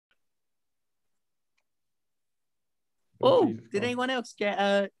Oh, Jesus did Christ. anyone else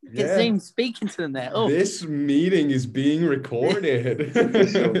get Yeah. Zoom speaking to them there? Oh, This meeting is being recorded.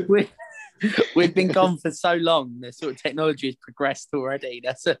 Official. we've been gone for so long. The sort of technology has progressed already.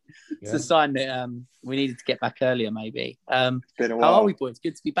 It's a sign that we needed to get back earlier, maybe. It's been a How are while. we, boys?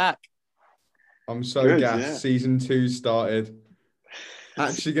 Good to be back. I'm so Good, gassed. yeah. Season 2 started.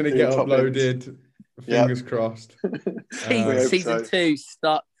 Actually going to Your get top uploaded. Fingers crossed. We hope Season so. 2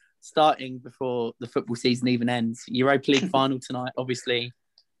 starting before the football season even ends. Europa League final tonight. Obviously,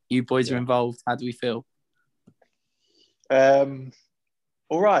 you boys are involved. How do we feel? All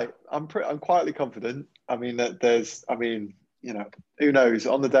right. I'm quietly confident. I mean, who knows?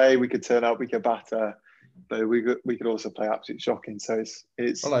 On the day we could turn up, we could batter, but we could also play absolutely shocking. So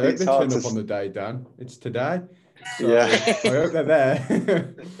it's Well, I hope it's they hard turn to. up on the day, Dan. It's today. So Yeah. I hope they're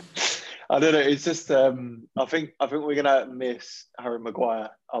there. I don't know. It's just I think we're gonna miss Harry Maguire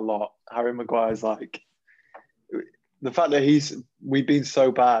a lot. Harry Maguire's like the fact that we've been so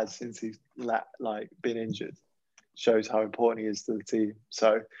bad since he's been injured shows how important he is to the team.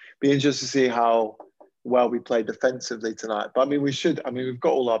 So be interested to see how well we play defensively tonight. But I mean, we've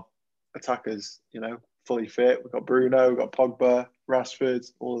got all our attackers, fully fit. We've got Bruno, we've got Pogba, Rashford,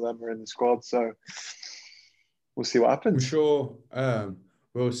 all of them are in the squad. So we'll see what happens. I'm sure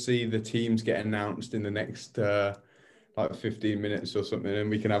we'll see the teams get announced in the next 15 minutes or something, and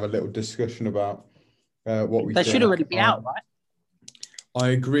we can have a little discussion about what we think. They should already be out, right? I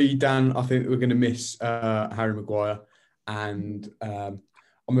agree, Dan. I think we're going to miss Harry Maguire, and I'm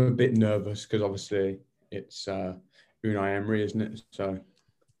a bit nervous because obviously it's Unai Emery, isn't it? So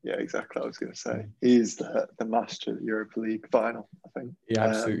yeah, exactly. I was going to say he's the master of the Europa League final. I think he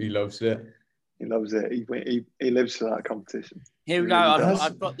absolutely loves it. He loves it. He lives for that competition. Here we go.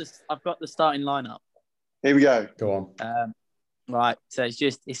 I've got the starting lineup. Here we go. Go on. Right. So it's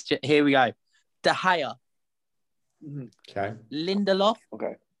just here we go. De Gea. Okay. Lindelof.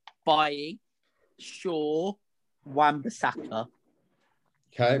 Okay. Bailly. Shaw. Wan-Bissaka.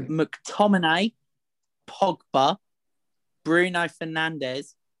 Okay. McTominay. Pogba. Bruno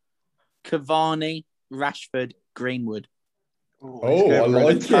Fernandes. Cavani. Rashford. Greenwood. I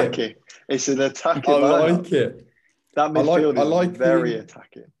like it. It's an attacking I lineup. like it. That midfield is very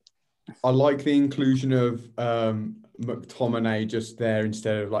attacking. I like the inclusion of McTominay just there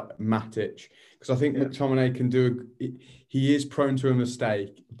instead of like Matic, because I think McTominay can do. He is prone to a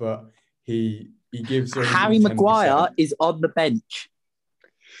mistake, but he gives. Harry Maguire is on the bench.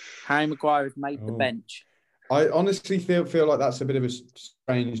 Harry Maguire has made the bench. I honestly feel like that's a bit of a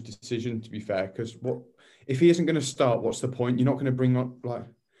strange decision, to be fair, because if he isn't going to start, what's the point? You're not going to bring up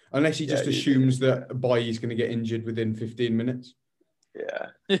unless he just assumes that Bailly's going to get injured within 15 minutes. Yeah,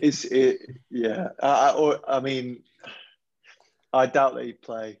 yeah. I mean, I doubt that he'd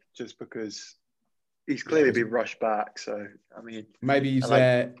play just because he's clearly been rushed back. So I mean, maybe he's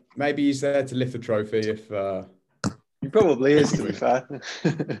there. Maybe he's there to lift the trophy. If he probably is, to be fair.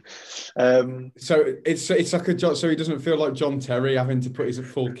 So it's like so he doesn't feel like John Terry having to put his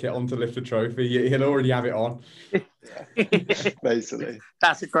full kit on to lift the trophy. He'll already have it on. Basically,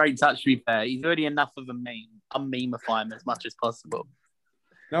 that's a great touch. To be fair, he's already enough of a meme. I'm memify him as much as possible.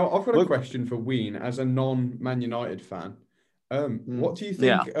 Now, I've got a question for Ween as a non-Man United fan. What do you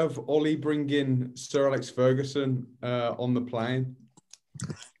think of Ollie bringing Sir Alex Ferguson on the plane?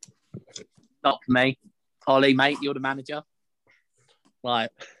 Not for me. Ollie, mate, you're the manager. I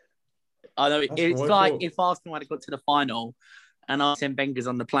know it's like if Arsenal had got to the final and Arsene Wenger's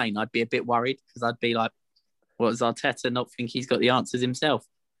on the plane, I'd be a bit worried because I'd be like, what does Arteta not think he's got the answers himself?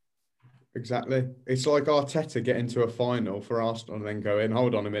 Exactly. It's like Arteta getting to a final for Arsenal and then going,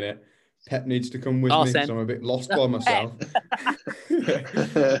 hold on a minute, Pep needs to come with me because I'm a bit lost by myself.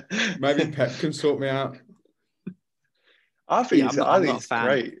 Maybe Pep can sort me out. I think it's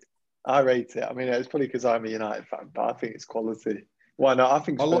great. I rate it. I mean, it's probably because I'm a United fan, but I think it's quality. Why not? I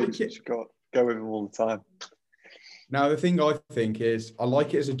think Ferguson should go with him all the time. Now, the thing I think is, I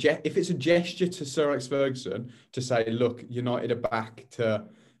like it as if it's a gesture to Sir Alex Ferguson to say, look, United are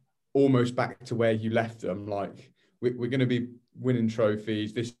almost back to where you left them. Like, we're going to be winning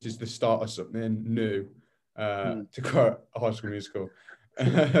trophies. This is the start of something new, to quote High School Musical.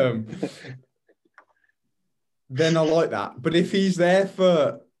 Then I like that. But if he's there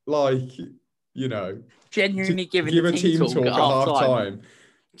for, genuinely give a team talk at half time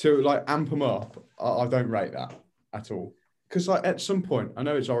to amp them up, I don't rate that at all. Because at some point, I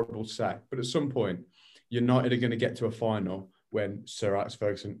know it's horrible to say, but at some point, United are going to get to a final when Sir Alex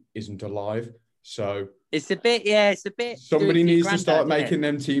Ferguson isn't alive. So it's a bit. Somebody needs to start making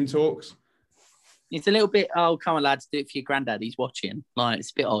them team talks. It's a little bit. Oh, come on, lads, do it for your granddad. He's watching.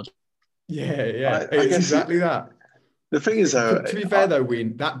 It's a bit odd. Yeah. It's exactly that. The thing is, though, to be fair though,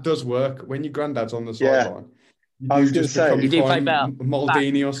 Wayne, that does work when your granddad's on the Yeah. sideline. I You was do gonna just say- become You do play Prime better.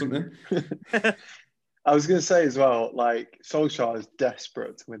 Maldini or something. I was going to say as well, like Solskjaer is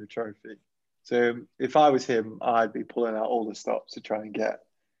desperate to win a trophy. So if I was him, I'd be pulling out all the stops to try and get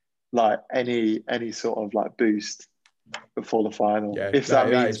like any sort of like boost before the final. Yeah, if that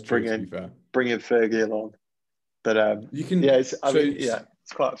means is true, to be fair. bringing Fergie along. But You can, yeah, it's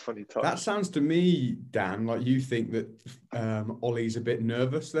quite a funny touch. That sounds to me, Dan, like you think that Ollie's a bit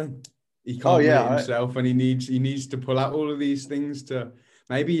nervous. Then he can't do it himself, and he needs to pull out all of these things to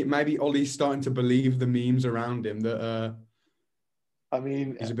maybe Ollie's starting to believe the memes around him that. I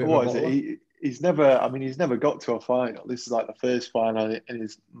mean, he's a bit what of a is it? He's never got to a final. This is like the first final in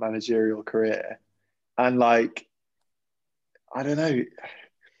his managerial career, and like, I don't know.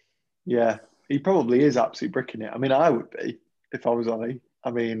 Yeah, he probably is absolutely bricking it. I mean, I would be if I was Ollie. I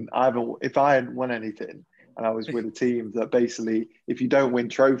mean, if I hadn't won anything and I was with a team that basically, if you don't win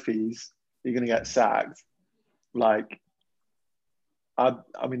trophies, you're going to get sacked. Like, I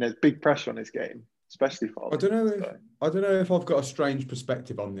mean, there's big pressure on this game, especially for Ollie. I don't know if I've got a strange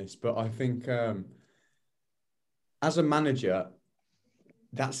perspective on this, but I think as a manager,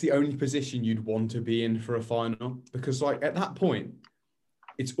 that's the only position you'd want to be in for a final, because like at that point,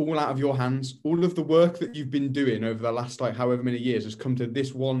 it's all out of your hands. All of the work that you've been doing over the last like however many years has come to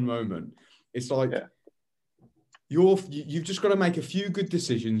this one moment. It's like you've just got to make a few good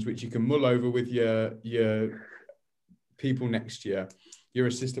decisions, which you can mull over with your people next year, your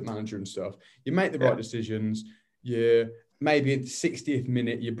assistant manager and stuff. You make the right decisions. Maybe at the 60th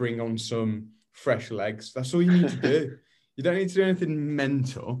minute you bring on some fresh legs. That's all you need to do. You don't need to do anything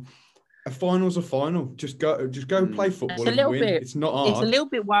mental. A final's a final. Just go play football and win. It's not hard. It's a little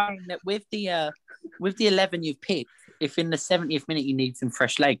bit worrying that with the 11 you've picked, if in the 70th minute you need some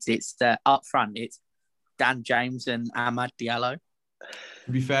fresh legs, it's up front. It's Dan James and Amad Diallo.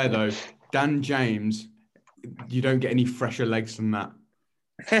 To be fair though, Dan James, you don't get any fresher legs than that.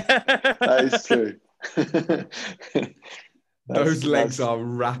 That is true. Those legs are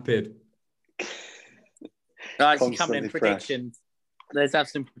rapid. Guys, coming in predictions. Let's have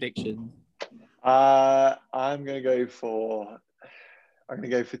some predictions. I'm going to go for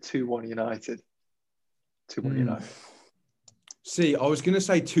 2-1 United. 2-1 United. See, I was going to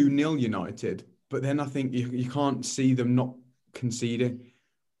say 2-0 United, but then I think you can't see them not conceding.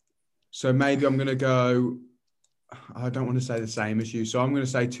 So maybe I'm going to go... I don't want to say the same as you, so I'm going to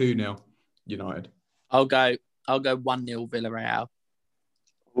say 2-0 United. I'll go 1-0 Villarreal.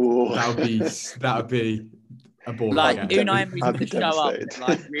 Ooh. That would be a ball. Like Unai Emery's going to show up and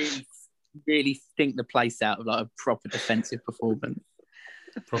like really stink the place out of like a proper defensive performance.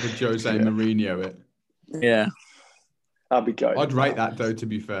 Proper Jose Mourinho it. Yeah. That'd be good. I'd rate that though, to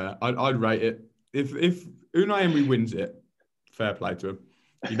be fair. I'd rate it. If Unai Emery wins it, fair play to him.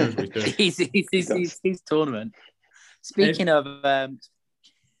 He knows what he's doing. He's his tournament. Speaking of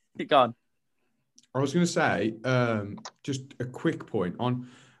go on. I was going to say, just a quick point on,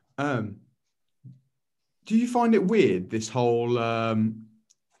 do you find it weird, this whole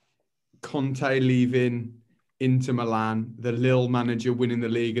Conte leaving Inter Milan, the Lille manager winning the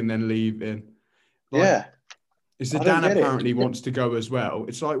league and then leaving? Like, Zidane apparently wants to go as well.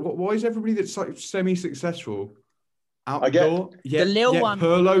 It's like, why is everybody that's like semi-successful out the door? The Lille one,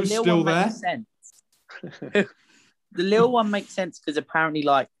 Pirlo's still there. The Lille one makes sense because apparently,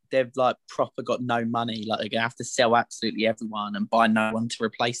 like, they've like proper got no money. Like, they're gonna have to sell absolutely everyone and buy no one to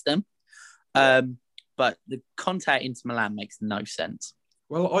replace them. But the Conte Inter Milan makes no sense.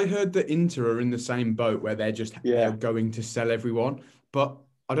 Well, I heard that Inter are in the same boat where they're just they're going to sell everyone, but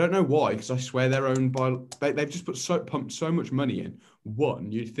I don't know why, because I swear they're owned by they've just pumped so much money in. One,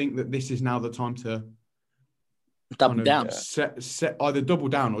 you'd think that this is now the time to double down, set either double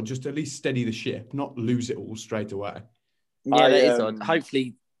down or just at least steady the ship, not lose it all straight away. Yeah, that is odd.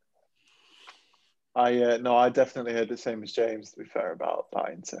 Hopefully. I definitely heard the same as James, to be fair, about that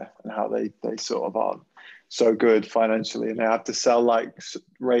Inter and how they sort of aren't so good financially, and they have to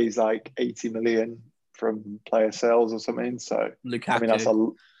raise like 80 million from player sales or something. So Lukaku. I mean,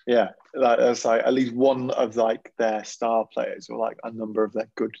 that's like at least one of like their star players or like a number of their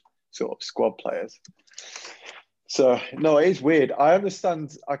good sort of squad players. So no, it is weird. I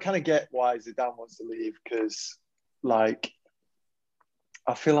understand. I kind of get why Zidane wants to leave, because like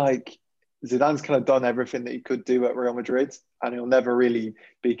I feel like Zidane's kind of done everything that he could do at Real Madrid, and he'll never really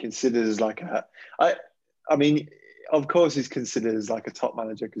be considered as like I mean, of course he's considered as like a top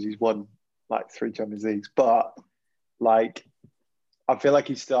manager because he's won like 3 Champions Leagues, but like I feel like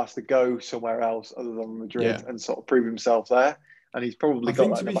he still has to go somewhere else other than Madrid and sort of prove himself there, and he's probably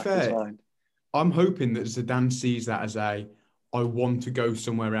got that in the back of his mind. I'm hoping that Zidane sees that as I want to go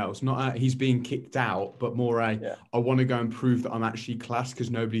somewhere else. Not he's being kicked out, but more I want to go and prove that I'm actually class because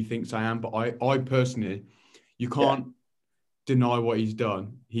nobody thinks I am. But I personally, you can't deny what he's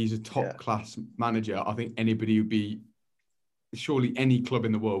done. He's a top class manager. I think anybody would be, surely any club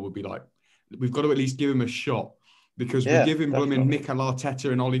in the world would be like, we've got to at least give him a shot because we're giving blooming Mikel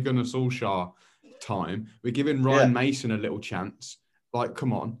Arteta and Ole Gunnar Solskjaer time. We're giving Ryan Mason a little chance. Like,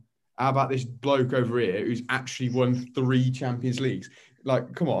 come on. How about this bloke over here who's actually won 3 Champions Leagues?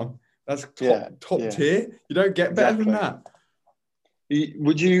 Like, come on. That's top tier. You don't get better than that.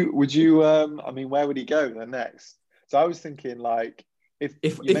 Would you I mean, where would he go then next? So I was thinking like,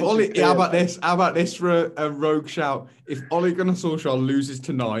 if Ole, how about this for a rogue shout? If Ole Gunnar Solskjaer loses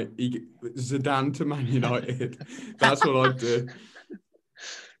tonight, Zidane to Man United. That's what I'd do.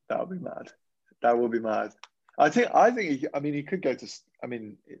 That would be mad. That would be mad. I think he could go to. I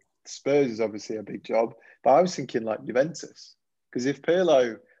mean, Spurs is obviously a big job, but I was thinking like Juventus, because if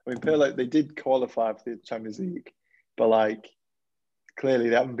Pirlo, they did qualify for the Champions League, but like clearly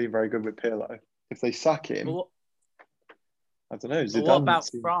they haven't been very good with Pirlo. If they sack him, I don't know. Zidane, what about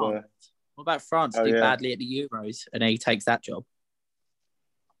France? What about France do badly at the Euros and he takes that job?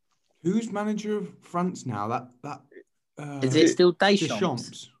 Who's manager of France now? Is it still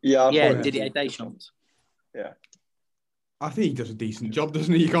Deschamps? Yeah, Didier Deschamps. Yeah. I think he does a decent job,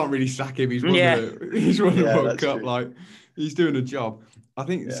 doesn't he? You can't really sack him. He's won the World Cup. True. Like, he's doing a job. I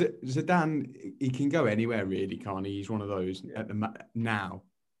think Zidane, he can go anywhere, really, can't he? He's one of those at the now.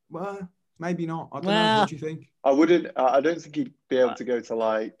 Well, maybe not. I don't know. What do you think? I don't think he'd be able to go to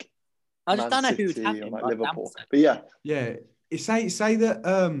like I just don't know who's or like Liverpool. But yeah. Say that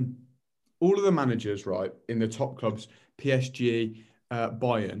all of the managers, right, in the top clubs, PSG,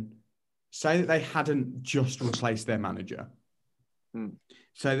 Bayern, say that they hadn't just replaced their manager.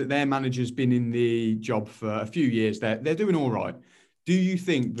 Say that their manager's been in the job for a few years. They're doing all right. Do you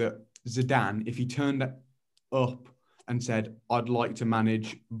think that Zidane, if he turned up and said, I'd like to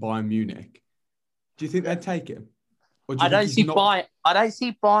manage Bayern Munich, do you think they'd take him? Or do you I don't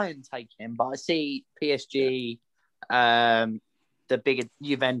see Bayern take him, but I see PSG, the bigger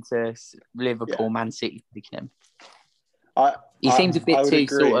Juventus, Liverpool, Man City taking him. He seems a bit too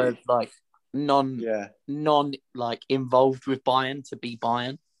agree. Sort of like non like involved with Bayern to be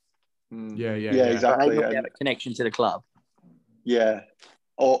Bayern. Yeah, exactly. They have a connection to the club. Yeah,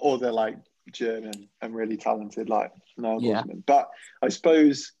 or they're like German and really talented, like Nagelsmann. But I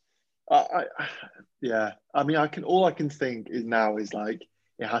suppose, I mean, all I can think is now is like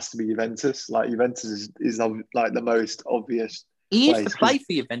it has to be Juventus. Like Juventus is like the most obvious. He used to play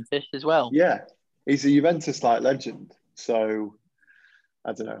for Juventus as well. Yeah, he's a Juventus like legend. So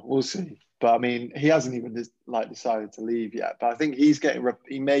I don't know. We'll see. But I mean, he hasn't even decided to leave yet. But I think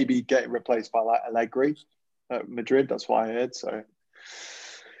he may be getting replaced by like Allegri at Madrid. That's what I heard. So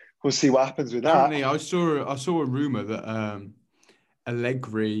we'll see what happens with that. Apparently, I saw a rumor that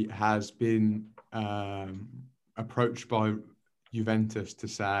Allegri has been approached by Juventus to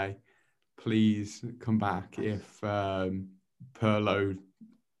say, please come back if Pirlo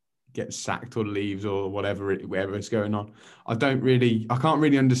gets sacked or leaves or whatever is going on. I can't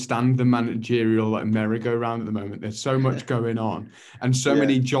really understand the managerial merry-go-round at the moment. There's so much going on and so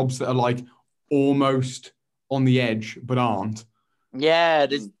many jobs that are like almost on the edge but aren't. Yeah,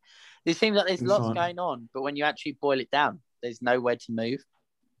 there seems like there's lots going on, but when you actually boil it down, there's nowhere to move.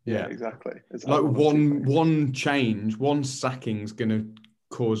 Yeah, exactly. It's like one change, one sacking is going to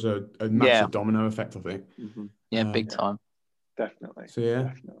cause a massive domino effect, I think. Mm-hmm. Yeah, big time. Definitely. So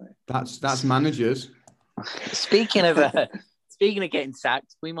definitely. That's managers. Speaking of getting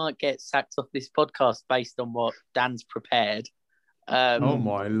sacked, we might get sacked off this podcast based on what Dan's prepared. Oh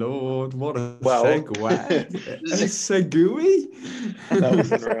my lord! What a segue! A segue? That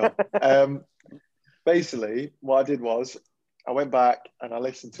was unreal. Basically, what I did was I went back and I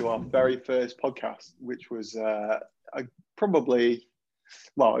listened to our very first podcast, which was it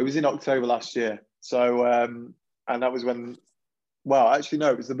was in October last year. So, and that was when. Well, actually,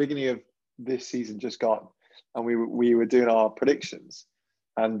 no, it was the beginning of this season just gone. And we were doing our predictions.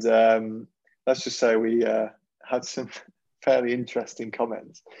 And let's just say we had some fairly interesting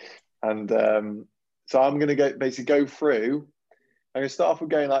comments. And so I'm going to go through. I'm going to start off with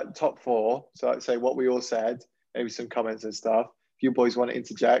going like top 4. So I'd say what we all said, maybe some comments and stuff. If you boys want to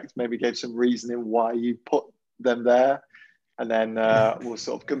interject, maybe give some reasoning why you put them there. And then we'll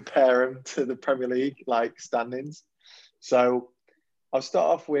sort of compare them to the Premier League like standings. So I'll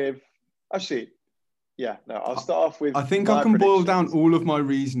start off with I'll start off with I think I can boil down all of my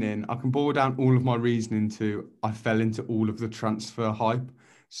reasoning. To I fell into all of the transfer hype.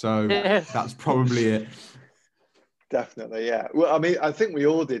 So that's probably it. Definitely, yeah. Well, I mean, I think we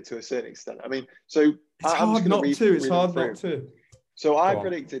all did to a certain extent. I mean, so it's hard not to. It's hard not to. So I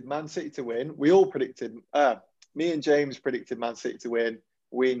predicted Man City to win. We all predicted. Me and James predicted Man City to win.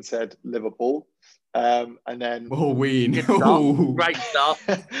 Ween said Liverpool, and then Ween, great start.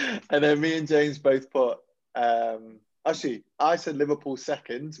 And then me and James both put. Actually, I said Liverpool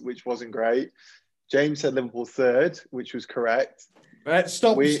second, which wasn't great. James said Liverpool third, which was correct.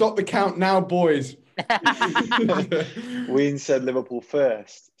 Stop the count now, boys. Ween said Liverpool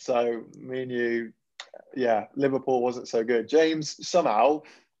first. So me and you, yeah, Liverpool wasn't so good. James, somehow,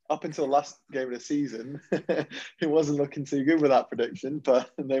 up until the last game of the season, he wasn't looking too good with that prediction,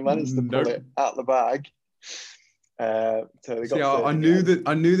 but they managed to pull it out the bag. So they got I knew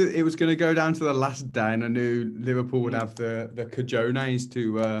that it was going to go down to the last day, and I knew Liverpool would have the cojones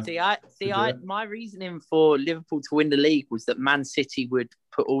to. My reasoning for Liverpool to win the league was that Man City would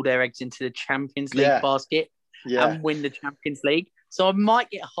put all their eggs into the Champions League basket and win the Champions League. So I might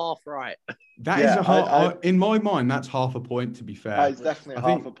get half right. That is in my mind. That's half a point. To be fair, it's definitely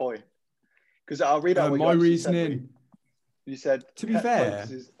half a point. Because I'll read out my reasoning. You said to be fair,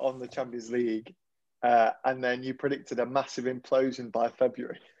 focuses on the Champions League. And then you predicted a massive implosion by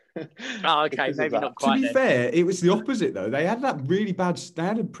February. Okay, maybe not quite. To be fair, it was the opposite though. They had that really bad. They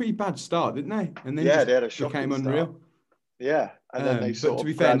had a pretty bad start, didn't they? And then they had a shocking became unreal. Start. Yeah, and then they sort of. But to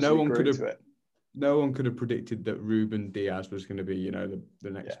be fair, no one could have predicted that Ruben Diaz was going to be, the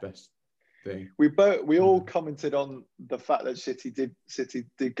next best thing. We all commented on the fact that City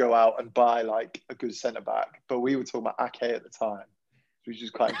did go out and buy like a good centre back, but we were talking about Ake at the time, which is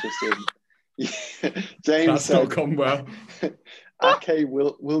quite interesting. James That's said, not gone well. Ake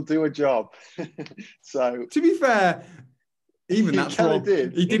will do a job. So to be fair, even that's wrong.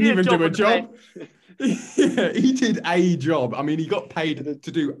 He didn't even do a job. He did a job. I mean, he got paid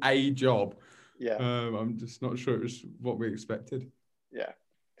to do a job. Yeah. I'm just not sure it was what we expected. Yeah.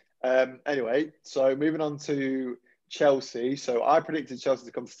 Anyway, so moving on to Chelsea. So I predicted Chelsea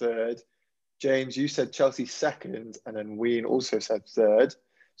to come third. James, you said Chelsea second, and then Ween also said third.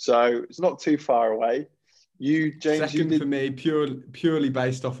 So it's not too far away. James, second for me, purely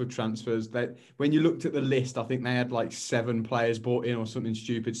based off of transfers. That when you looked at the list, I think they had like 7 players bought in or something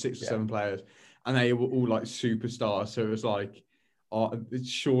stupid, 6 or 7 players, and they were all like superstars. So it was like,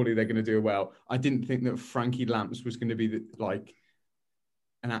 surely they're going to do well. I didn't think that Frankie Lamps was going to be like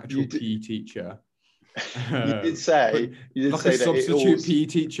an actual PE teacher. You did say like a substitute PE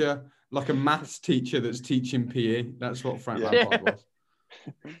teacher, like a maths teacher that's teaching PE. That's what Frank Lampard was.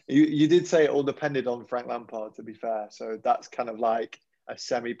 You did say it all depended on Frank Lampard, to be fair. So that's kind of like a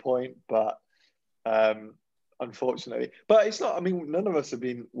semi-point, but unfortunately. But it's not, I mean, none of us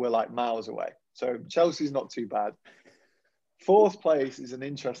we're like miles away. So Chelsea's not too bad. 4th place is an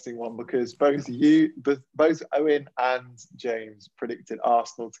interesting one because both Owen and James predicted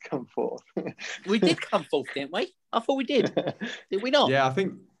Arsenal to come 4th. We did come 4th, didn't we? I thought we did. Did we not? Yeah, I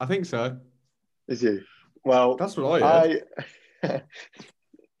think so. Did you? Well, that's what I heard.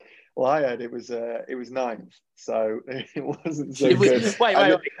 Well, I heard it was 9th, so it wasn't so good.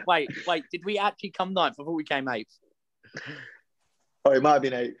 Wait. Did we actually come 9th? I thought we came 8th. Oh, it might have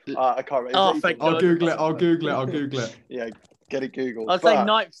been 8th. I can't remember. Oh, thank God. I'll Google it. Yeah, get it Googled. I'd say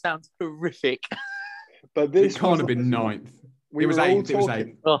 9th sounds horrific. But this can't have been 9th. It was 8th.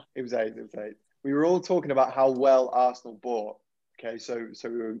 It was 8th. We were all talking about how well Arsenal bought. Okay, so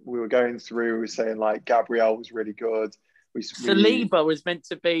we were going through. We were saying like Gabriel was really good. Saliba was meant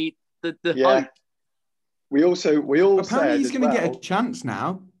to be the hope. We all apparently said he's going to get a chance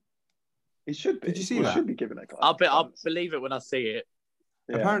now. He should be. Did you see that? He should be given a chance. I'll believe it when I see it.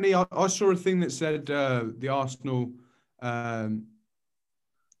 Yeah. Apparently, I saw a thing that said the Arsenal kind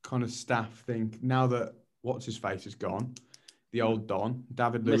of staff think now that what's his face is gone, the old Don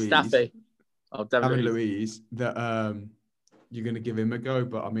David Luiz. Mustafi. Oh, David Luiz. That you're going to give him a go,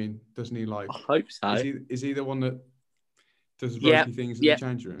 but I mean, doesn't he like? I hope so. Is he the one that does ropey things in the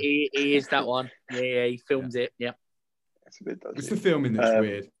change room? He is that one. Yeah, he films it. Yeah. It's a bit dodgy. It's the filming that's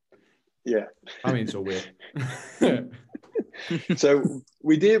weird. Yeah. I mean, it's all weird. So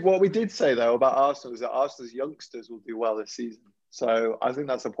we did say though about Arsenal is that Arsenal's youngsters will do well this season. So I think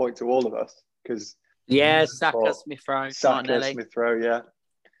that's a point to all of us because Saka, Smith Rowe, yeah.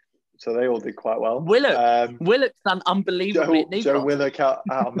 So they all did quite well. Willock's done unbelievably. Joe Willock out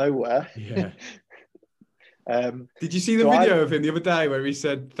of nowhere. Yeah. Did you see the video of him the other day where he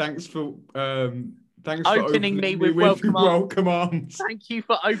said, "Thanks for opening me with welcome arms. arms." Thank you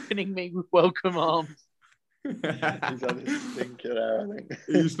for opening me with welcome arms. He's had his stinker there, I think.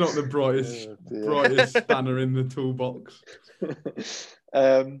 He's not the brightest spanner in the toolbox.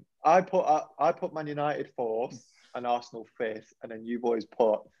 I put Man United fourth and Arsenal fifth, and then you boys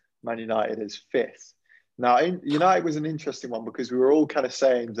put Man United as fifth. Now, United was an interesting one because we were all kind of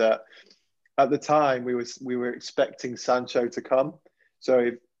saying that at the time we were expecting Sancho to come. So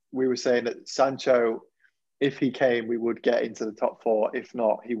if we were saying that Sancho, if he came, we would get into the top four. If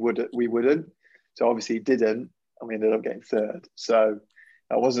not, we wouldn't. So obviously he didn't, and we ended up getting third. So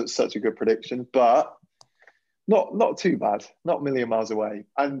that wasn't such a good prediction, but not too bad, not a million miles away.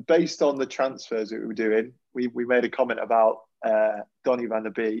 And based on the transfers that we were doing, we made a comment about Donny van der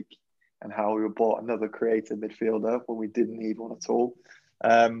Beek and how we bought another creative midfielder when we didn't need one at all.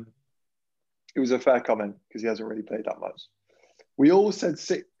 It was a fair comment because he hasn't really played that much. We all said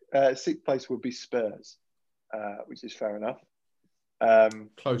sixth place would be Spurs, which is fair enough.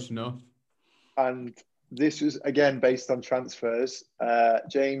 Close enough. And this was, again, based on transfers.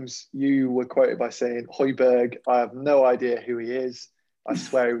 James, you were quoted by saying, Højbjerg, I have no idea who he is. I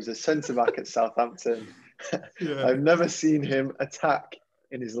swear he was a centre-back at Southampton. Yeah. I've never seen him attack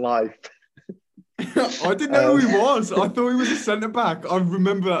in his life. I didn't know who he was. I thought he was a centre-back. I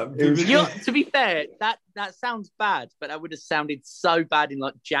remember that. To be fair, that sounds bad, but that would have sounded so bad in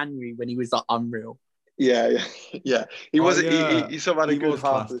like January when he was like unreal. Yeah. He wasn't. He sort of had a good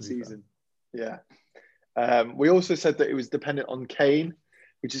half of the season. Yeah. We also said that it was dependent on Kane,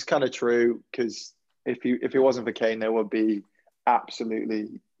 which is kind of true because if it wasn't for Kane, there would be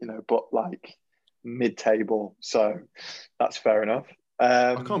absolutely, but like mid-table. So that's fair enough.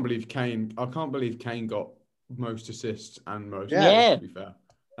 I can't believe Kane got most assists and most goals, to be fair.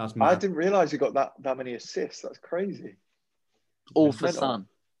 That's mad. I didn't realise he got that many assists. That's crazy. All for Son.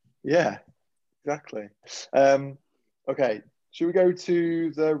 Yeah, exactly. Okay, should we go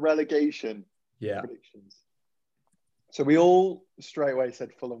to the relegation predictions? So we all straight away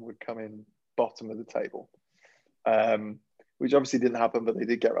said Fulham would come in bottom of the table, which obviously didn't happen, but they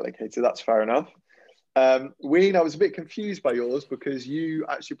did get relegated. That's fair enough. Wayne, I was a bit confused by yours because you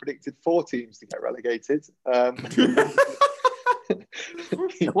actually predicted 4 teams to get relegated.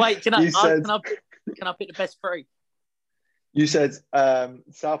 Wait, can I pick the best 3? You said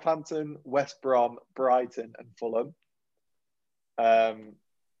Southampton, West Brom, Brighton, and Fulham.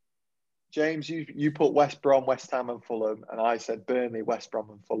 James, you put West Brom, West Ham, and Fulham, and I said Burnley, West Brom,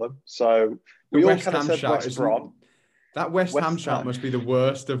 and Fulham. So we all kind of said West Brom. That West Ham shout must be the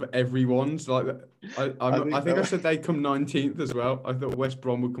worst of everyone's. Like, I think I said they'd come 19th as well. I thought West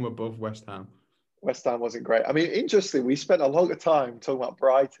Brom would come above West Ham. West Ham wasn't great. I mean, interestingly, we spent a lot of time talking about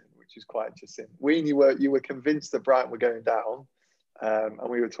Brighton, which is quite interesting. You were convinced that Brighton were going down, and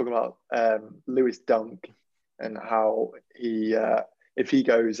we were talking about Lewis Dunk and how he, if he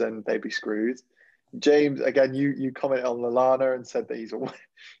goes, then they'd be screwed. James, again, you commented on Lallana and said that he's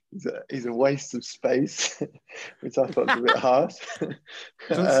a waste of space, which I thought was a bit harsh.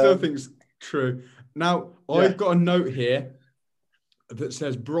 I still think it's true. Now, I've got a note here that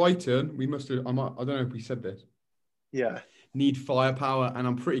says Brighton, I don't know if we said this. Yeah. Need firepower, and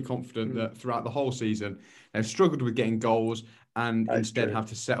I'm pretty confident that throughout the whole season, they've struggled with getting goals and instead have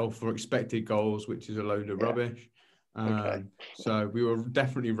to settle for expected goals, which is a load of rubbish. So we were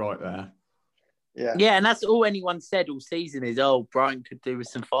definitely right there. Yeah, and that's all anyone said all season is, Brighton could do with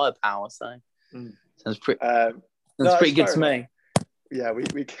some firepower. So sounds pretty. That's pretty good to me. Yeah, we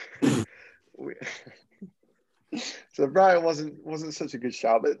so Brighton wasn't such a good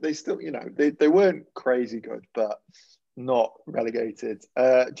shout, but they still, they weren't crazy good, but not relegated.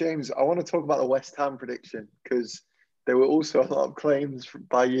 James, I want to talk about the West Ham prediction because there were also a lot of claims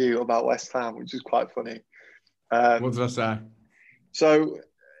by you about West Ham, which is quite funny. What did I say? So,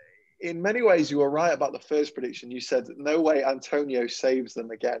 in many ways, you were right about the first prediction. You said no way Antonio saves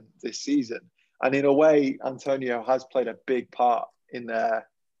them again this season. And in a way, Antonio has played a big part in their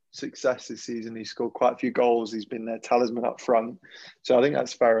success this season. He scored quite a few goals. He's been their talisman up front. So I think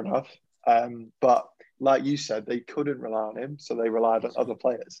that's fair enough. But like you said, they couldn't rely on him. So they relied on other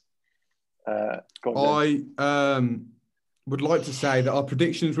players. I would like to say that our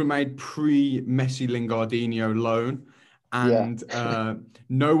predictions were made pre-Messi Lingardinho loan. And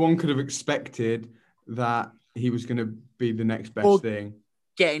no one could have expected that he was going to be the next best thing.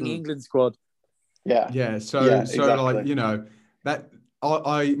 Get in the England squad. Yeah. So exactly. That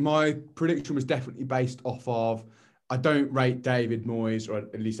my prediction was definitely based off of. I don't rate David Moyes, or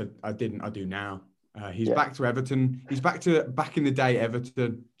at least I didn't. I do now. He's back to Everton. He's back in the day Everton.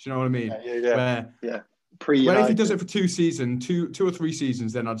 Do you know what I mean? Yeah. Where if he does it for 2 seasons, two or 3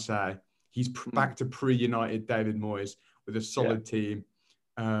 seasons, then I'd say he's back to pre-United David Moyes with a solid team.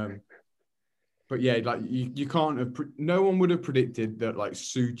 But But yeah, like you can't have. No one would have predicted that like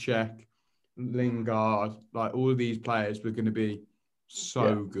Souček, Lingard, like all of these players were going to be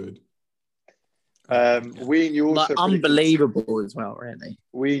so good. Ween, you also unbelievable as well, really.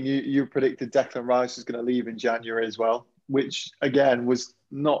 Ween, you predicted Declan Rice was going to leave in January as well, which again was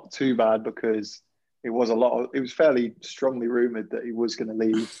not too bad because it was fairly strongly rumoured that he was going to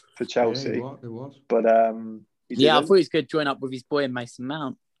leave for Chelsea. Yeah, it was. But I thought he was going to join up with his boy Mason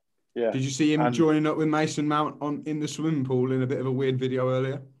Mount. Yeah. Did you see him joining up with Mason Mount in the swimming pool in a bit of a weird video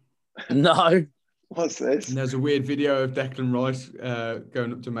earlier? No. What's this? And there's a weird video of Declan Rice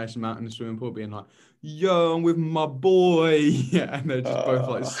going up to Mason Mount in the swimming pool being like, yo, I'm with my boy. Yeah, and they're just both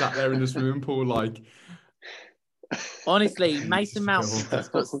like sat there in the swimming pool like... Honestly, Mason Mount has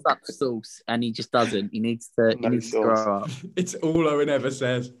got such sauce and he just doesn't. He needs to grow up. It's all Owen ever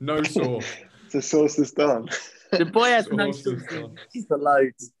says. No sauce. It's a sauce that's done. The boy has no sauce. He's got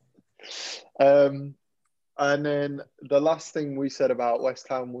loads. And then the last thing we said about West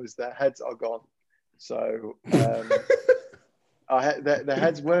Ham was their heads are gone. So their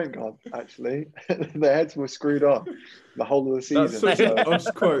heads weren't gone, actually. Their heads were screwed on the whole of the season. That's such an us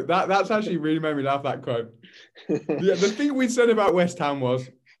quote. That's actually really made me laugh, that quote. Yeah, the thing we said about West Ham was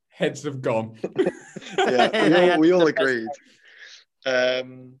heads have gone. Yeah, we all agreed.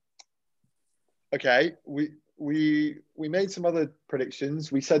 Okay, we made some other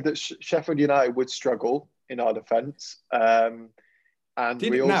predictions. We said that Sheffield United would struggle in our defence. And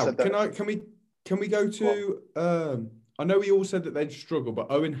we all said that... Can we go to... I know we all said that they'd struggle,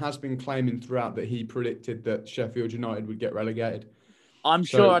 but Owen has been claiming throughout that he predicted that Sheffield United would get relegated. I'm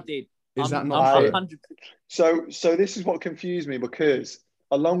sure I did. Is that not true? 100%. So this is what confused me, because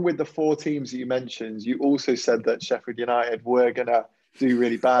along with the 4 teams that you mentioned, you also said that Sheffield United were going to do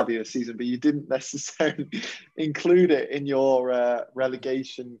really badly this season, but you didn't necessarily include it in your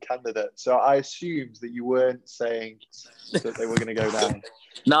relegation candidate. So I assumed that you weren't saying that they were going to go down.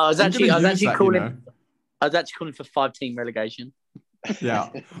 No, I was actually calling. I was actually calling for 5-team relegation. Yeah.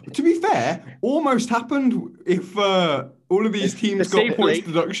 To be fair, almost happened if all of these teams got points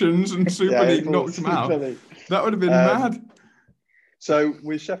deductions and Super League knocked them out. That would have been mad. So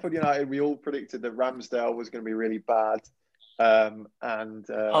with Sheffield United, we all predicted that Ramsdale was going to be really bad. What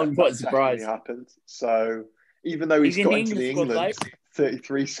a surprise. Happened. So even though he's got into the England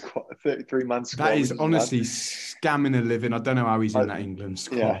 33-man squad. That is honestly scamming a living. I don't know how he's in that England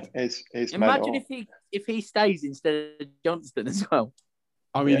squad. Yeah, it's imagine if he stays instead of Johnston as well.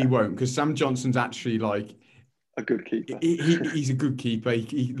 I mean, he won't, because Sam Johnston's actually like a good keeper. He's a good keeper.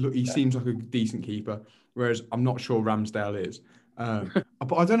 He seems like a decent keeper, whereas I'm not sure Ramsdale is.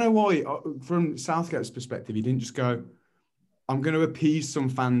 But I don't know why, from Southgate's perspective, he didn't just go, I'm going to appease some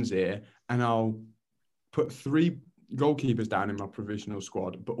fans here and I'll put 3 goalkeepers down in my provisional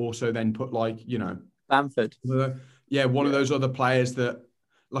squad, but also then put Bamford. One of those other players that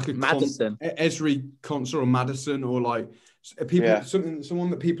like a Maddison, Esri Konsa or Maddison, or like people, someone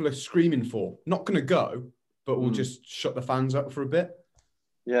that people are screaming for. Not going to go, but will just shut the fans up for a bit.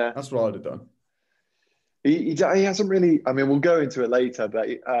 Yeah, that's what I'd have done. He hasn't really. I mean, we'll go into it later, but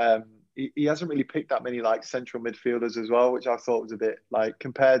he hasn't really picked that many like central midfielders as well, which I thought was a bit like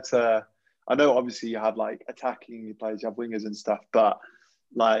compared to. I know obviously you have like attacking players, you have wingers and stuff, but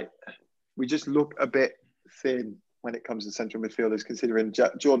like we just look a bit thin when it comes to central midfielders, considering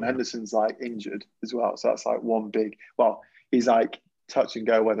Jordan Henderson's like injured as well. So that's like one big, he's like touch and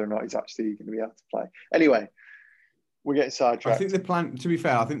go whether or not he's actually going to be able to play. Anyway, we're getting sidetracked. I think the plan, to be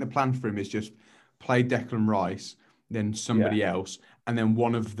fair, for him is just play Declan Rice, then somebody else, and then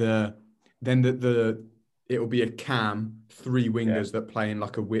it'll be a cam, 3 wingers that play in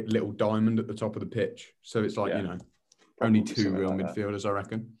like a little diamond at the top of the pitch. So it's like, only 2 real midfielders, I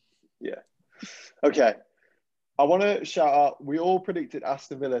reckon. Yeah. Okay. I want to shout out, we all predicted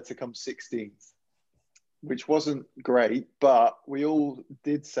Aston Villa to come 16th, which wasn't great, but we all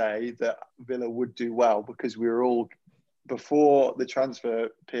did say that Villa would do well because we were all, before the transfer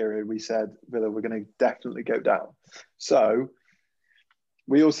period, we said Villa were going to definitely go down. So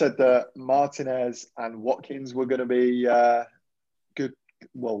we all said that Martinez and Watkins were going to be good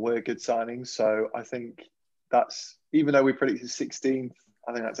signings. So I think that's, even though we predicted 16th,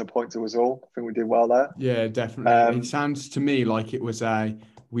 I think that's a point to us all. I think we did well there. Yeah, definitely. It sounds to me like it was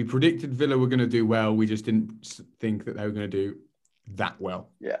we predicted Villa were going to do well. We just didn't think that they were going to do that well.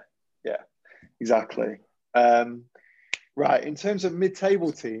 Yeah, exactly. Right, in terms of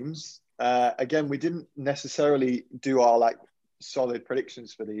mid-table teams, again, we didn't necessarily do our like solid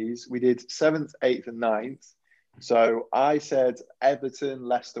predictions for these. We did 7th, 8th and 9th. So I said Everton,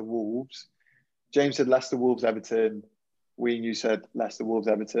 Leicester, Wolves. James said Leicester, Wolves, Everton. You said Leicester, Wolves,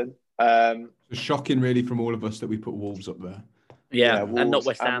 Everton. It's shocking, really, from all of us that we put Wolves up there. Yeah, Wolves, and not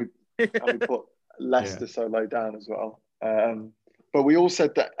West Ham. And we put Leicester so low down as well. But we all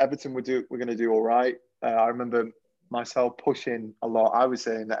said that Everton we're going to do all right. I remember myself pushing a lot. I was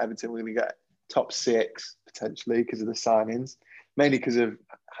saying that Everton were going to get top 6 potentially because of the signings, mainly because of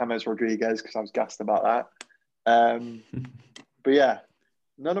James Rodriguez, because I was gassed about that. But yeah,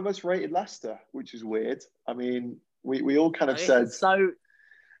 none of us rated Leicester, which is weird. I mean, we all kind of said so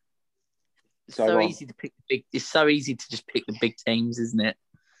easy to pick the big. It's so easy to just pick the big teams, isn't it?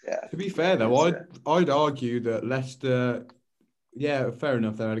 Yeah. To be fair though, I'd argue that Leicester, yeah, fair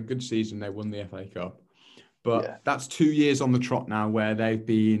enough. They had a good season. They won the FA Cup, but that's 2 years on the trot now where they've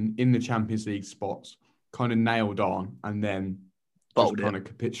been in the Champions League spots, kind of nailed on, and then just kind of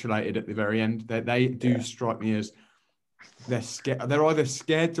capitulated at the very end. They do strike me as they're scared. They're either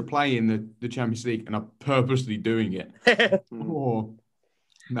scared to play in the Champions League and are purposely doing it, or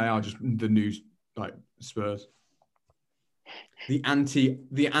they are just the new like Spurs. The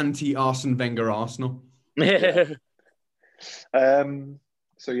anti Arsene Wenger Arsenal. So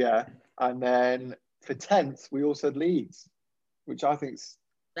yeah, and then for 10th we all said Leeds, which I think's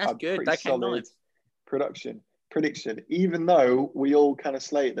that's good. That came nice. Prediction, even though we all kind of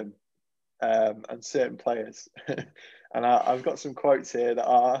slate them and certain players. And I've got some quotes here that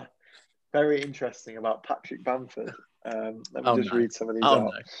are very interesting about Patrick Bamford. Let me just read some of these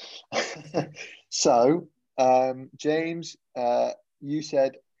out. No. So, James, you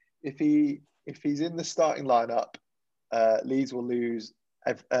said if he's in the starting lineup, Leeds will lose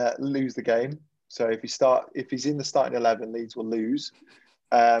the game. So if he's in the starting 11, Leeds will lose.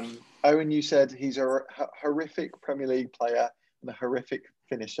 Owen, you said he's a horrific Premier League player and a horrific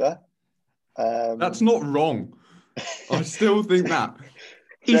finisher. That's not wrong. I still think that.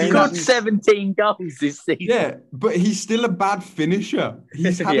 He's got 17 goals this season. Yeah, but he's still a bad finisher.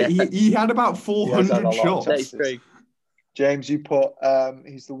 He's had he had about 400 shots. That's true. James, you put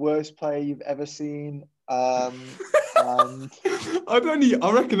he's the worst player you've ever seen. And I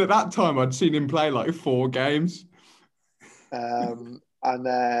reckon at that time I'd seen him play like 4 games. And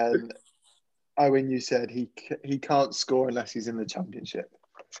then Owen, you said he can't score unless he's in the Championship.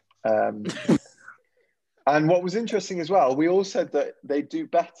 And what was interesting as well, we all said that they do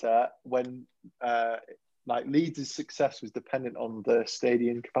better when like Leeds' success was dependent on the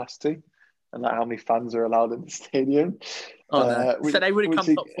stadium capacity and like how many fans are allowed in the stadium. So they would have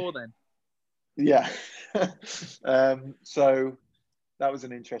come top 4 then. Yeah. So that was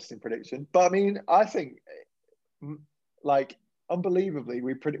an interesting prediction. But I mean, I think like unbelievably,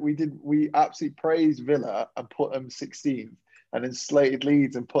 we absolutely praised Villa and put them 16th. And then slated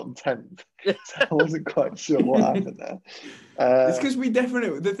Leeds and put them 10th. So I wasn't quite sure what happened there. It's because we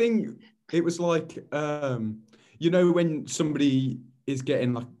definitely, the thing, it was like, when somebody is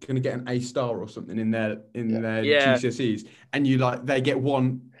getting like going to get an A star or something in their GCSEs, and they get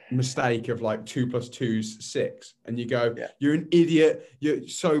one mistake of like 2 + 2 is 6, and you go, you're an idiot, you're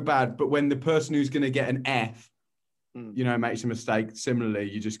so bad. But when the person who's going to get an F, makes a mistake, similarly,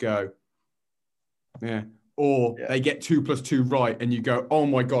 you just go, yeah. Or they get 2 + 2 right, and you go, "Oh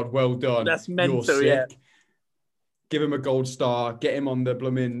my god, well done! That's mental." You're sick. Yeah. Give him a gold star. Get him on the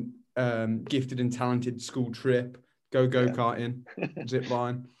blooming gifted and talented school trip. Go karting, zip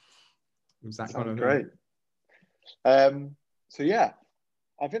line. It was that kind of great. So yeah,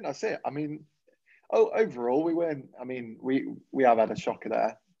 I think that's it. I mean, overall we weren't. I mean, we have had a shocker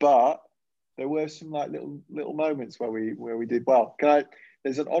there, but there were some like little moments where we did well.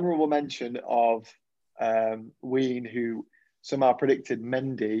 There's an honourable mention of. Ween, who somehow predicted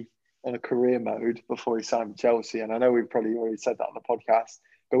Mendy on a career mode before he signed with Chelsea. And I know we've probably already said that on the podcast,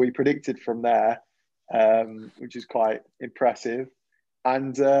 but we predicted from there, which is quite impressive.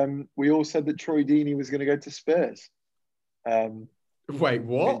 And we all said that Troy Deeney was going to go to Spurs. Wait,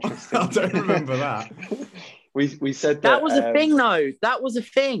 what? I don't remember that. we said that was a thing, though. That was a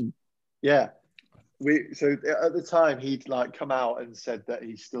thing. Yeah. So at the time he'd like come out and said that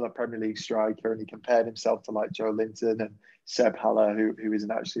he's still a Premier League striker, and he compared himself to like Joe Linton and Seb Haller, who isn't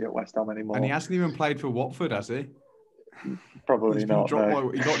actually at West Ham anymore. And he hasn't even played for Watford, has he? Probably not.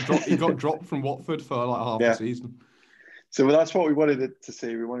 He got dropped from Watford for like half the season. So that's what we wanted to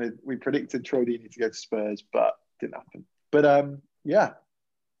see. We predicted Troy Deeney to go to Spurs, but didn't happen. But I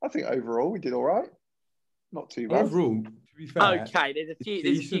think overall we did all right. Not too bad. Overall. To be fair, okay, there's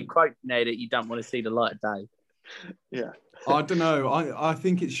a few quotes there that you don't want to see the light of day. Yeah. I don't know. I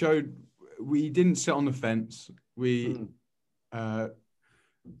think it showed we didn't sit on the fence. We were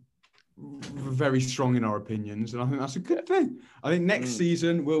very strong in our opinions, and I think that's a good thing. I think next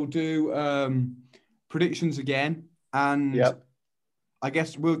season we'll do predictions again, and I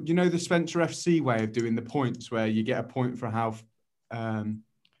guess you know the Spencer FC way of doing the points, where you get a point for how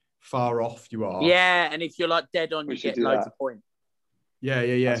far off you are. Yeah, and if you're like dead on, you get loads of points.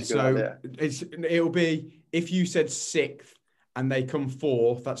 Yeah. So it'll be if you said 6th and they come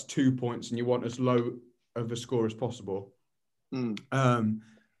 4th, that's 2 points, and you want as low of a score as possible.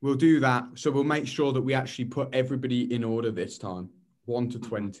 We'll do that. So we'll make sure that we actually put everybody in order this time, 1 to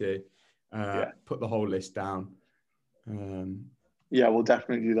 20. Put the whole list down. Yeah, we'll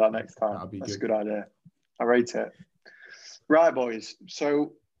definitely do that next time. That's a good idea. I rate it. Right, boys.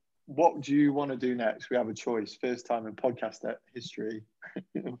 So what do you want to do next? We have a choice. First time in podcast history.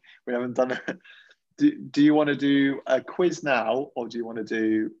 We haven't done it. Do you want to do a quiz now, or do you want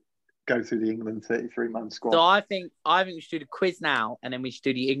to go through the England 33-man squad? So I think we should do the quiz now, and then we should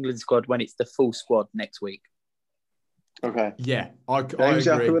do the England squad when it's the full squad next week. Okay. Yeah, I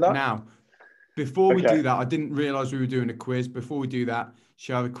agree. With that? Now, before we do that, I didn't realise we were doing a quiz. Before we do that,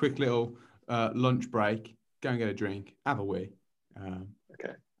 shall I have a quick little lunch break, go and get a drink, have a wee.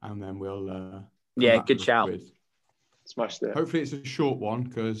 And then we'll... good shout. Quiz. Smashed it. Hopefully it's a short one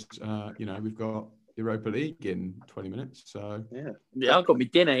because, we've got Europa League in 20 minutes. So yeah, I've got my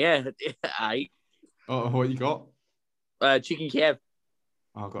dinner. Yeah, 8. Oh, what you got? Chicken Kiev.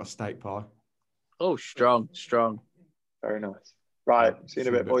 Oh, I've got a steak pie. Oh, strong. Very nice. Right, see you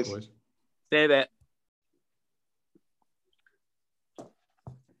in a bit, boys. See you in a bit.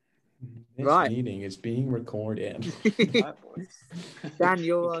 This meeting is being recorded. Dan,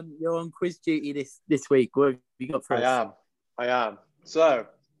 you're on quiz duty this week. What have you got for us? I am. So,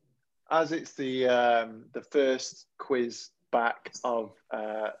 as it's the first quiz back of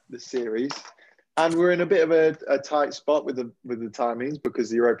the series, and we're in a bit of a tight spot with the timings because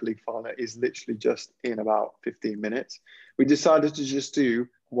the Europa League final is literally just in about 15 minutes. We decided to just do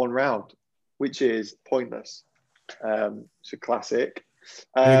one round, which is pointless. It's a classic.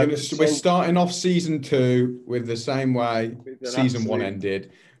 We're starting off season 2 with the same way season 1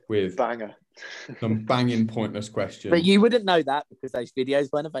 ended, with banger. Some banging pointless questions. But you wouldn't know that because those videos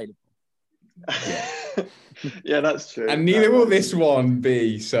weren't available. Yeah, that's true. And neither will this one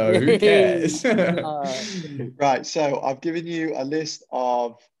be, so who cares? Right, so I've given you a list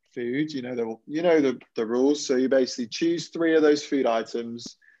of food. You know the rules. So you basically choose 3 of those food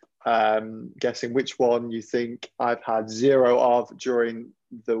items, guessing which one you think I've had 0 of during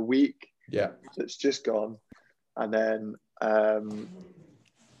the week. Yeah, that's just gone, and then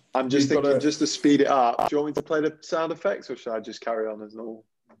I'm just thinking, just to speed it up. Do you want me to play the sound effects, or should I just carry on as normal?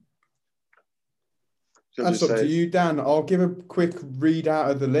 That's up to you, Dan. I'll give a quick read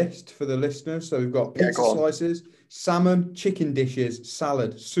out of the list for the listeners. So we've got pizza slices, salmon, chicken dishes,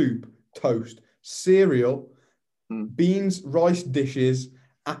 salad, soup, toast, cereal, beans, rice dishes,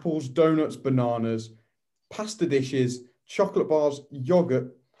 apples, donuts, bananas, pasta dishes, chocolate bars,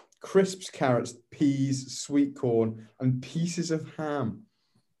 yogurt, crisps, carrots, peas, sweet corn, and pieces of ham.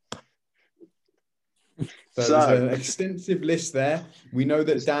 So there's an extensive list there. We know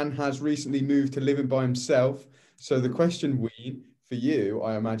that Dan has recently moved to living by himself. So the question, Ween, for you,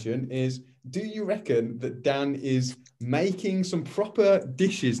 I imagine, is do you reckon that Dan is making some proper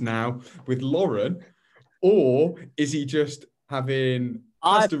dishes now with Lauren, or is he just having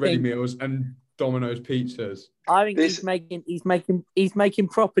pasta ready meals and Domino's pizzas? I think he's making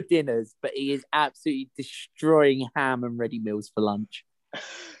proper dinners, but he is absolutely destroying ham and ready meals for lunch.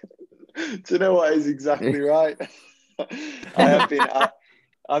 Do you know what is exactly right?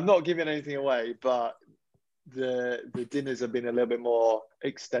 I'm not giving anything away, but the dinners have been a little bit more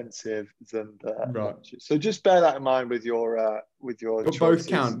extensive than the lunches. So just bear that in mind with your But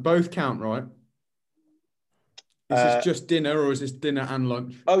choices. Both count, right? Is this just dinner, or is this dinner and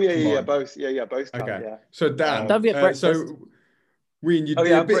lunch? Oh yeah, both. Yeah, both count. Okay. Yeah. So Dan, don't forget breakfast. Ween, you'd be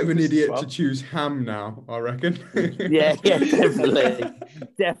a bit of an idiot to choose ham now, I reckon. yeah, definitely.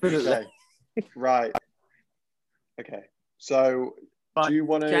 Okay. Right. Okay. So, do you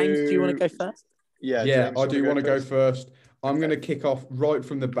want to... James, do you want to go first? Yeah, James, I do want to go first. I'm going to kick off right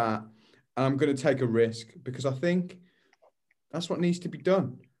from the bat, and I'm going to take a risk because I think that's what needs to be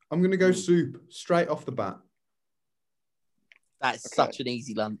done. I'm going to go soup straight off the bat. That's such an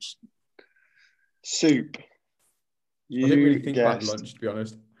easy lunch. Soup. I didn't really think about lunch, to be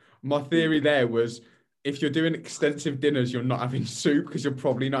honest. My theory there was if you're doing extensive dinners, you're not having soup because you're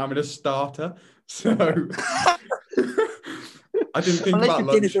probably not having a starter. So I didn't think Unless about your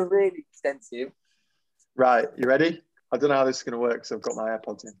lunch. dinners are really extensive. Right, you ready? I don't know how this is going to work because I've got my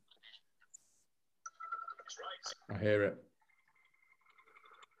AirPods in. I hear it.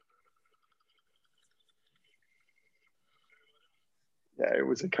 Yeah, it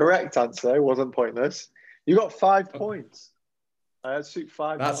was a correct answer. It wasn't pointless. You got 5 points. I had soup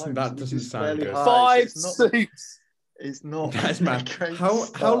 5 That times. doesn't sound good. Five soups. It's not. That's mad.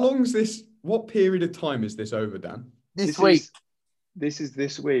 How long's this? What period of time is this over, Dan? This week. This is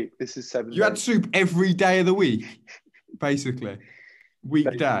this week. This is 7 You days. had soup every day of the week, basically.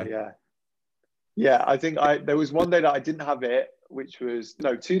 Weekday. Yeah. Yeah, I think there was one day that I didn't have it, which was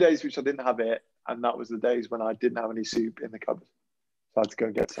 2 days which I didn't have it, and that was the days when I didn't have any soup in the cupboard. So I had to go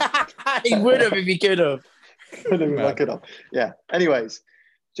and get some. He would have if he could have. I could have. Yeah. Anyways,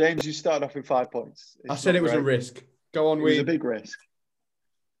 James, you started off with 5 points. I said it was a risk. Go on, It was a big risk.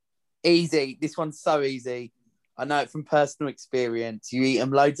 Easy. This one's so easy. I know it from personal experience. You eat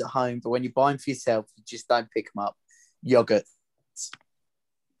them loads at home, but when you buy them for yourself, you just don't pick them up. Yogurt.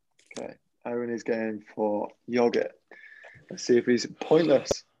 Okay. Owen is going for yogurt. Let's see if he's pointless.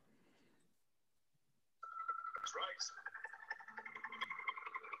 That's right.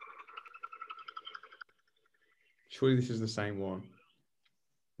 Surely this is the same one.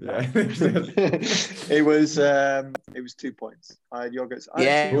 Yeah. It was 2 points. I had yogurts. I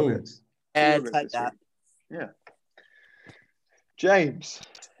had 2 yogurts. Take that. Yeah. James.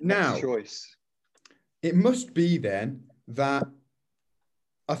 Now, choice. It must be then that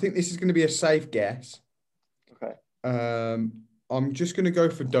I think this is going to be a safe guess. Okay. I'm just going to go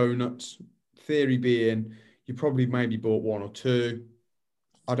for donuts. Theory being, you probably maybe bought 1 or 2.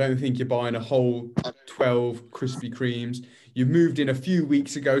 I don't think you're buying a whole 12 Krispy Kremes. You moved in a few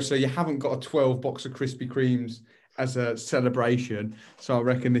weeks ago, so you haven't got a 12 box of Krispy Kremes as a celebration. So I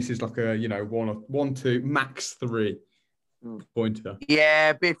reckon this is like a 1, 2, max 3 pointer.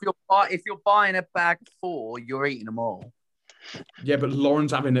 Yeah, but if you're buying a bag 4, you're eating them all. Yeah, but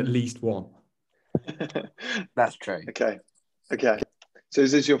Lauren's having at least 1. That's true. Okay. So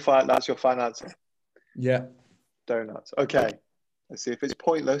is this that's your final answer? Yeah. Donuts. Okay. Let's see if it's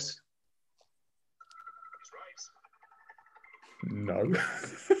pointless. No.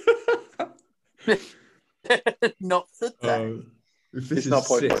 Not today. If this It's is not 6,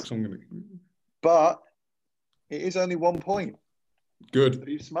 pointless. I'm going to... But it is only 1 point. Good.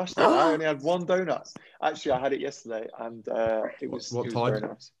 You smashed it. I only had 1 donut. Actually, I had it yesterday, and it was what it was type? very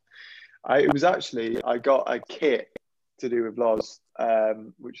nice. I got a kit to do with Loz,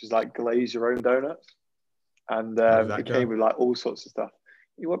 which is like glaze your own donuts, and it came with like all sorts of stuff.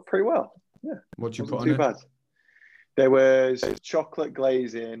 It went pretty well. Yeah. What you put on too it? bad. There was chocolate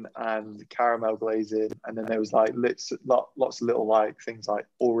glazing and caramel glazing, and then there was like lots of little like things like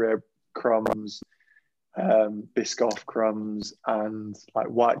Oreo crumbs, Biscoff crumbs, and like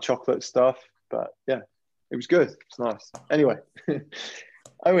white chocolate stuff. But yeah, it was good. It's nice. Anyway,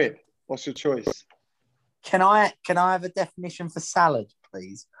 Owen, what's your choice? Can I have a definition for salad,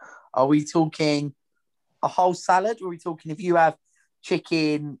 please? Are we talking a whole salad, or are we talking if you have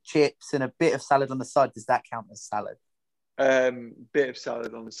chicken, chips, and a bit of salad on the side, does that count as salad? Bit of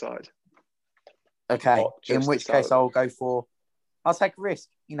salad on the side. Okay. In which case I'll take a risk.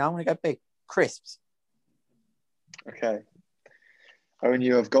 I'm going to go big. Crisps. Okay. Owen,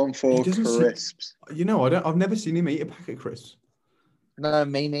 you have gone for crisps. I've never seen him eat a packet of crisps. No,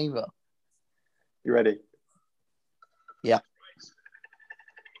 me neither. You ready? Yeah.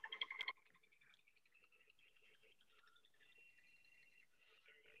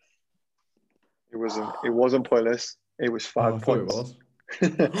 It wasn't pointless. It was 5 points.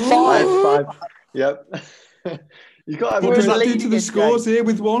 It was. 5. Yep. You got. What does that do to the scores here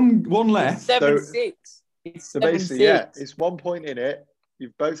with one left? 7-6. So basically, yeah, it's 1 point in it.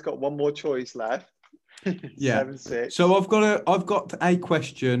 You've both got one more choice left. Yeah. 7-6. So I've got a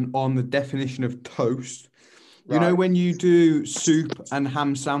question on the definition of toast. You know, when you do soup and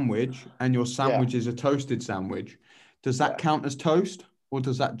ham sandwich, and your sandwich is a toasted sandwich, does that count as toast, or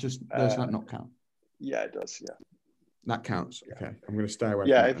does that not count? Yeah, it does. Yeah. That counts. Okay, I'm going to stay away.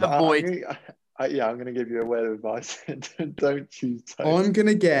 Yeah, from that. I'm going to give you a word of advice. Don't choose toast. I'm going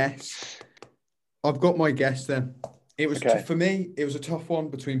to guess. I've got my guess then. It was for me. It was a tough one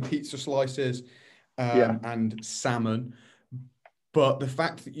between pizza slices and salmon. But the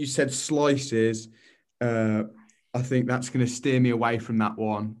fact that you said slices, I think that's going to steer me away from that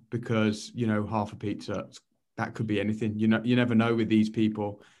one because half a pizza, that could be anything. You never know with these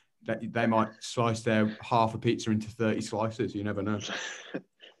people. That they might slice their half a pizza into 30 slices. You never know.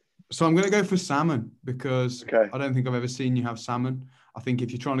 So I'm going to go for salmon because I don't think I've ever seen you have salmon. I think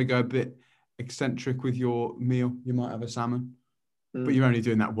if you're trying to go a bit eccentric with your meal, you might have a salmon. But you're only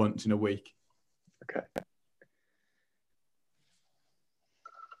doing that once in a week. Okay. That's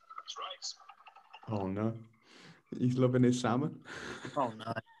right. Oh, no. He's loving his salmon. Oh,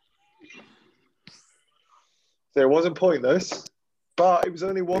 no. So it wasn't pointless. But it was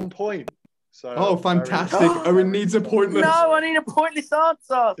only 1 point. So Oh, fantastic. Owen needs a pointless. No, I need a pointless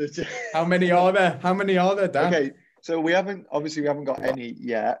answer. How many are there? How many are there, Dan? Okay, so we haven't got any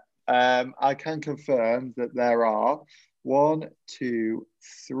yet. I can confirm that there are 1, 2,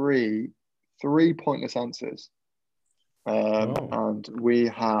 3 pointless answers. And we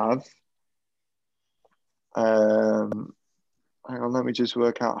have hang on, let me just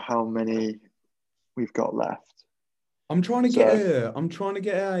work out how many we've got left. I'm trying to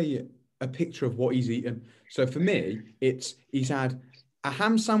get a picture of what he's eaten. So for me, he's had a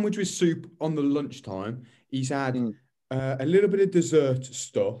ham sandwich with soup on the lunchtime. He's had a little bit of dessert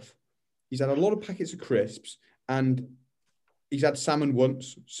stuff. He's had a lot of packets of crisps, and he's had salmon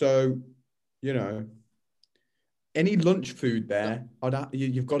once. So, you know, any lunch food there,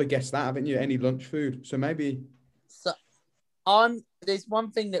 you've got to guess that, haven't you? Any lunch food. So maybe. So, there's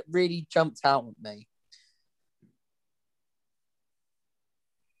one thing that really jumped out at me.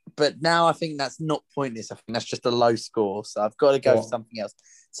 But now I think that's not pointless. I think that's just a low score. So I've got to go for something else.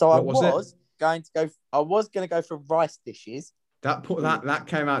 So I was going to go for rice dishes. That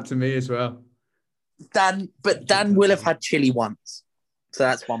came out to me as well. Dan will have had chili once. So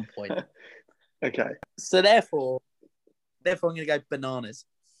that's 1 point. Okay. So therefore I'm going to go bananas.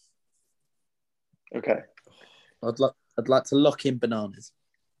 Okay. I'd like to lock in bananas.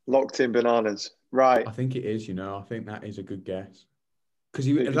 Locked in bananas. Right. I think it is, I think that is a good guess.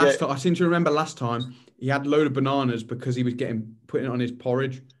 Because I seem to remember last time he had a load of bananas because he was putting it on his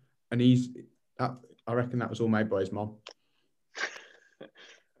porridge, and I reckon that was all made by his mom.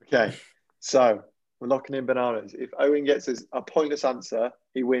 Okay, so we're locking in bananas. If Owen gets a pointless answer,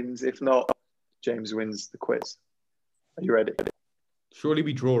 he wins. If not, James wins the quiz. Are you ready? Surely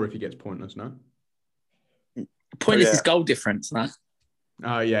we draw if he gets pointless, no? Pointless is goal difference, no?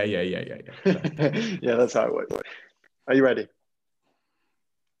 Oh, yeah. Yeah, that's how it works. Are you ready?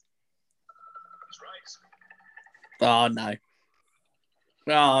 Oh, no.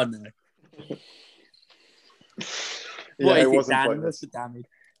 What is it, Dan? What's the damage?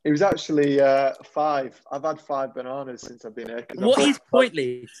 It was actually 5. I've had 5 bananas since I've been here. What is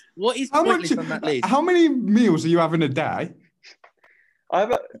pointless? What is pointless on that list? How many meals are you having a day?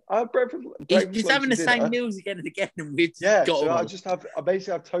 I have breakfast. He's just having the same meals again and again, and we've got I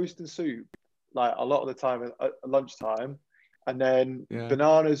basically have toast and soup like a lot of the time at lunchtime, and then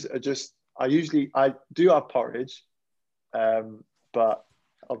bananas are just. I do have porridge, but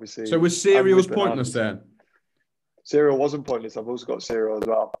obviously. So was cereals pointless then? Cereal wasn't pointless. I've also got cereal as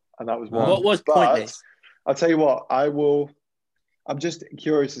well, and that was one. What was pointless? I'll tell you what. I'm just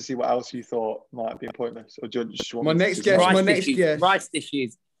curious to see what else you thought might have been pointless. Or do you just want my next guess. Rice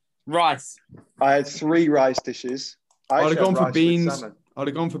dishes. Rice. I had 3 rice dishes. I'd have gone for beans. I'd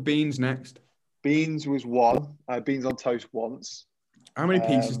have gone for beans next. Beans was 1. I had beans on toast once. How many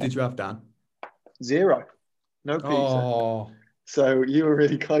pieces did you have, Dan? 0. No pizza. Oh. So you were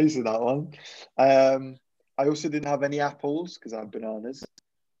really close to that one. I also didn't have any apples because I had bananas,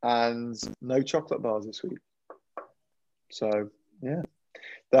 and no chocolate bars this week. So, yeah.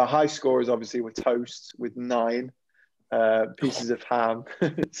 The high score is obviously with toast with 9, pieces of ham,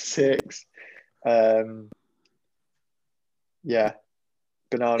 6.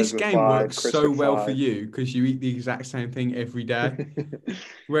 Bananas. This game works so well for you because you eat the exact same thing every day.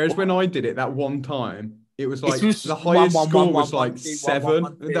 Whereas when I did it that one time, it was like the highest score was like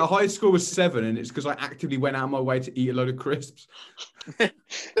 7. The highest score was 7, and it's because I actively went out of my way to eat a load of crisps. I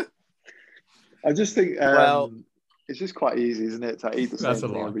just think it's just quite easy, isn't it, to eat the same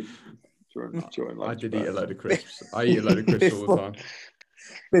thing during lunch. I did eat a load of crisps. I eat a load of crisps all the time.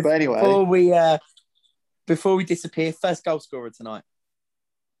 But anyway, before we disappear, first goal scorer tonight.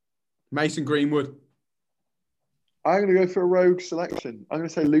 Mason Greenwood. I'm going to go for a rogue selection. I'm going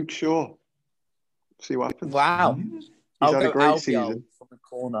to say Luke Shaw. See what happens. Wow. He's had a great season. From the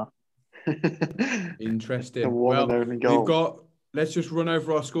corner. Interesting. Well, let's just run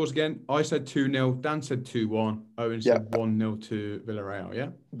over our scores again. I said 2-0. Dan said 2-1. Owen said 1-0 to Villarreal, yeah?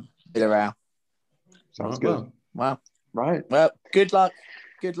 Villarreal. Sounds good. Wow. Right. Well, good luck.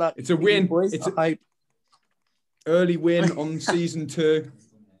 It's a win. Boys, it's I hope. Early win on season 2.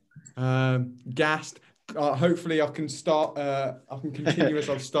 Gassed. Hopefully I can start. I can continue as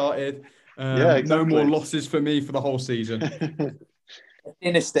I've started. Exactly. No more losses for me for the whole season.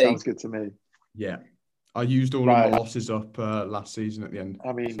 Dynasty. Sounds good to me. Yeah. I used all of my losses up last season at the end.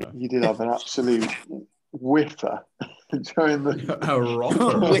 I mean, you did have an absolute whiffer during the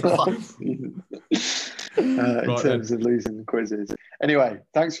in terms of losing the quizzes. Anyway,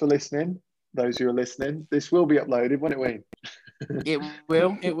 thanks for listening. Those who are listening, this will be uploaded, won't it, Wayne? It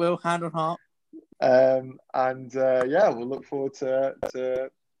will. Hand on heart. We'll look forward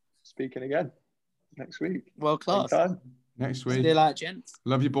to speaking again next week. World class. Anytime. Next week. Still out, gents.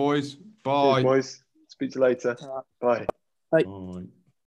 Love you, boys. Bye. Cheers, boys. Speak to you later. Bye. Bye. Bye.